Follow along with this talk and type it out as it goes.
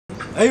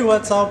Hey,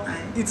 what's up?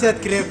 It's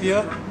Ed Crep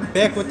here,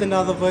 back with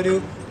another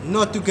video.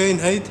 Not to gain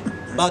hate,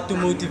 but to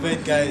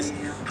motivate, guys.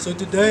 So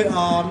today,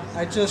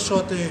 I just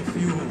shot a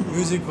few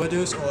music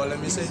videos, or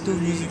let me say 2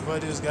 music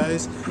videos,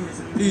 guys.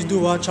 Please do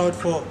watch out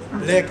for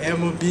Black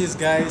MMBs,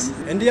 guys.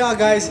 And yeah,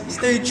 guys,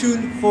 stay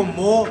tuned for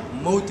more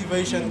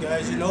motivation,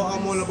 guys. You know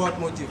I'm all about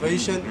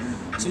motivation.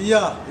 So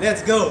yeah,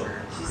 let's go.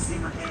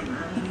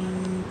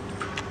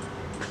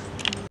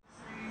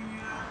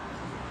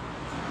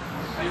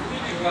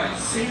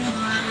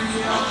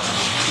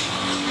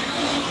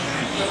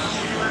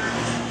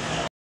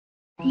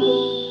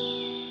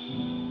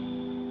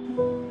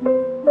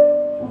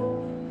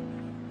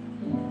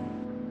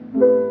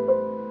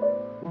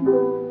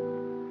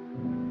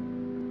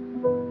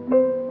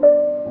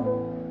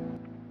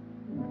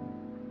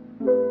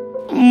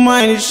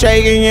 Mind is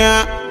shaking,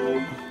 yeah.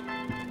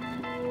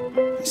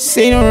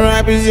 See them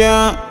rappers,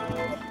 yeah.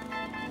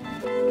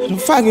 Don't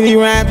fuck with these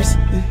rappers.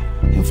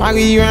 Don't fuck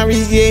with these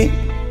rappers, yeah.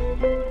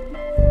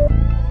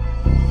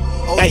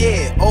 Oh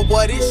yeah, oh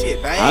boy, this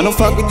shit, man. I don't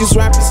fuck with these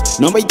rappers,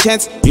 nobody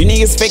chance. You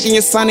niggas faking,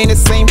 your son ain't the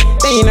same.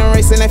 They ain't a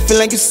race and I feel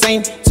like you're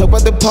sane. Talk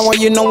about the power,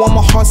 you know I'm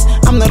a horse.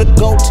 I'm not a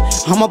goat,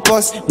 I'm a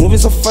boss. Moving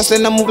so fast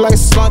and I move like a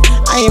slug.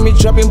 I ain't been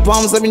dropping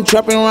bombs, I've been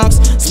dropping rocks.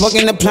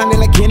 Smoking the plant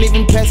and I can't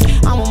even pass.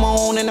 I'm on my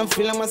own and I'm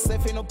feeling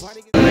myself, ain't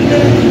nobody.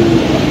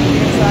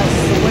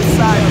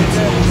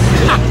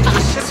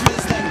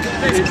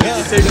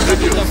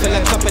 I feel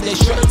like top of that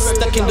shit.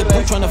 Stuck in the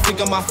booth trying to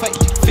figure my fate.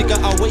 Figure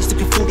out ways to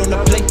get food on the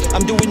plate.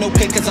 I'm doing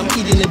okay cause I'm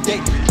eating the day.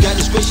 God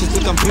is gracious,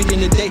 look I'm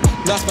breathing the day.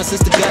 Lost my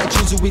sister, gotta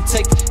choose who we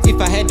take. If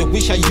I had to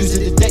wish, I use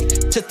it today.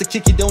 Just to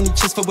kick it, don't need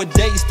just for a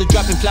day. Still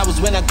dropping flowers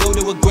when I go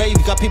to a grave.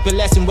 Got people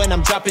asking when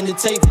I'm dropping the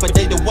tape, but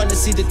they don't wanna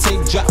see the tape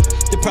drop.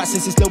 The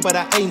process is slow, but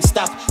I ain't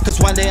stopped. Cause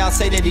one day I'll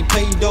say that he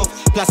paid off.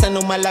 Plus I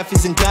know my life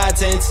is in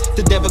God's hands.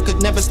 The devil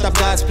could never stop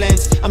God's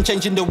plans. I'm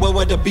changing the world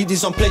where the beat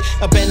is on play.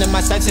 Abandon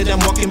my sights, said I'm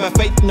walking by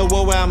faith. Know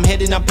where I'm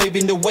heading, I'm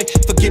paving the way.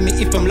 Forgive me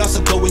if I'm lost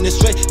or going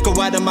astray. Go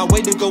out of my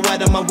way to go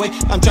out of my way.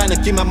 I'm trying to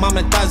give my mom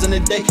 1,000 a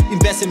day.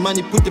 Investing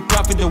money, put the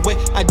profit away.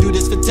 I do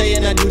this for Tay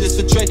and I do this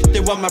for Trey. They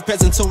want my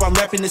presence, so I'm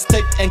rapping this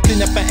tape. And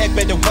clean up my act,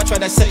 better watch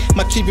what I say.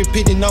 My keep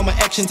repeating all my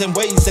actions and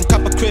ways. And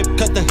cop a crib,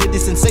 cut the hood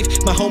isn't safe.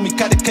 My homie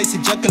caught a case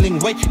of juggling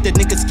weight. That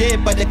nigga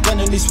scared by that gun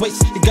on his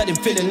waist. You got him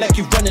feeling like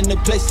you running the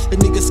place. The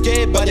nigga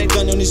scared by that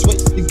gun on his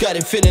waist. You got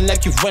him feeling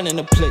like you running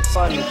the place.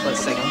 Pardon me for a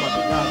second, I'm about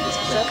to rob this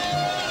shit.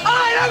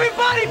 Alright,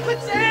 everybody, put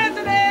your hands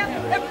in the air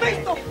and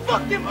face the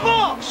fucking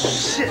ball!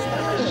 Shit!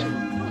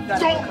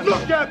 Don't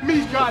look at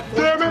me,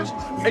 goddammit!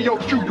 Hey, yo,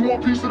 Q, you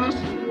want a piece of this?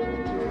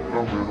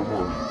 No, man, no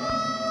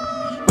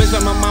more. Raised by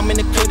my mom in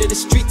the code of the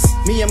streets.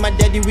 Me and my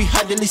daddy, we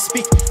hardly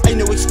speak. Ain't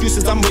no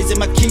excuses, I'm raising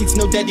my kids.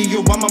 No daddy,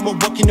 your mama, we're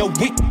working a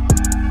week.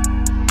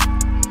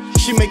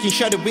 She making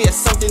sure that we have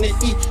something to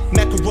eat.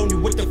 Macaroni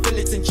with the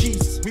fillets and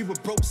cheese. We were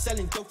broke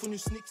selling dope for new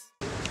sneaks.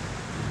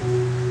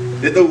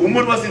 That a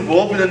woman was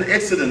involved in an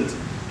accident.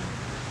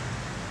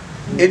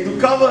 And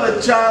to cover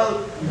her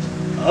child,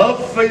 her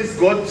face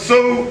got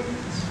so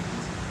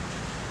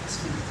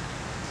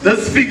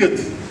disfigured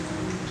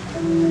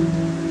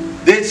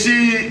that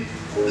she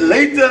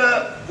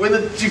later,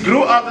 when she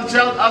grew up, the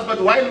child asked,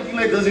 "But why looking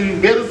like this? You're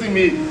embarrassing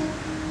me."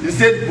 He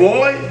said,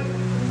 "Boy,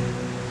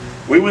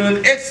 we were in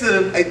an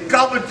accident, I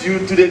covered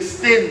you to the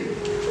extent,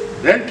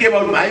 then came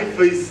out my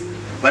face,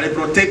 but I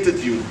protected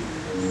you.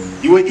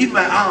 You were in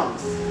my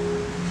arms."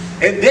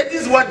 And that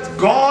is what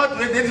God,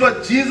 that is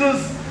what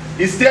Jesus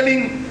is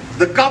telling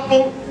the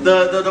couple,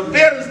 the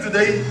parents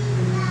today,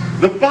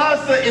 the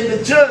pastor in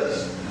the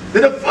church,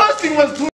 that the first thing was to